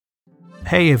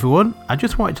Hey everyone, I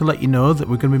just wanted to let you know that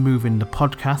we're going to be moving the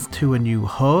podcast to a new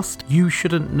host. You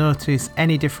shouldn't notice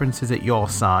any differences at your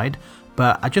side,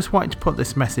 but I just wanted to put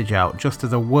this message out just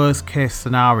as a worst case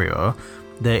scenario.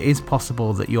 There is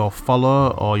possible that your follow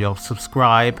or your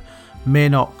subscribe may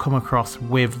not come across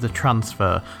with the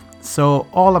transfer. So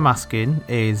all I'm asking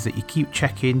is that you keep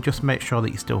checking, just make sure that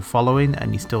you're still following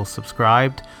and you're still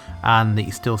subscribed and that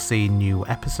you're still seeing new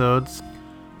episodes.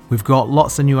 We've got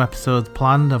lots of new episodes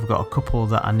planned. I've got a couple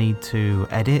that I need to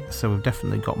edit, so we've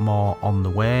definitely got more on the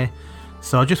way.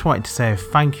 So I just wanted to say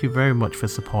thank you very much for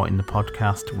supporting the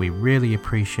podcast. We really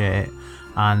appreciate it,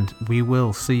 and we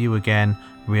will see you again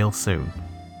real soon.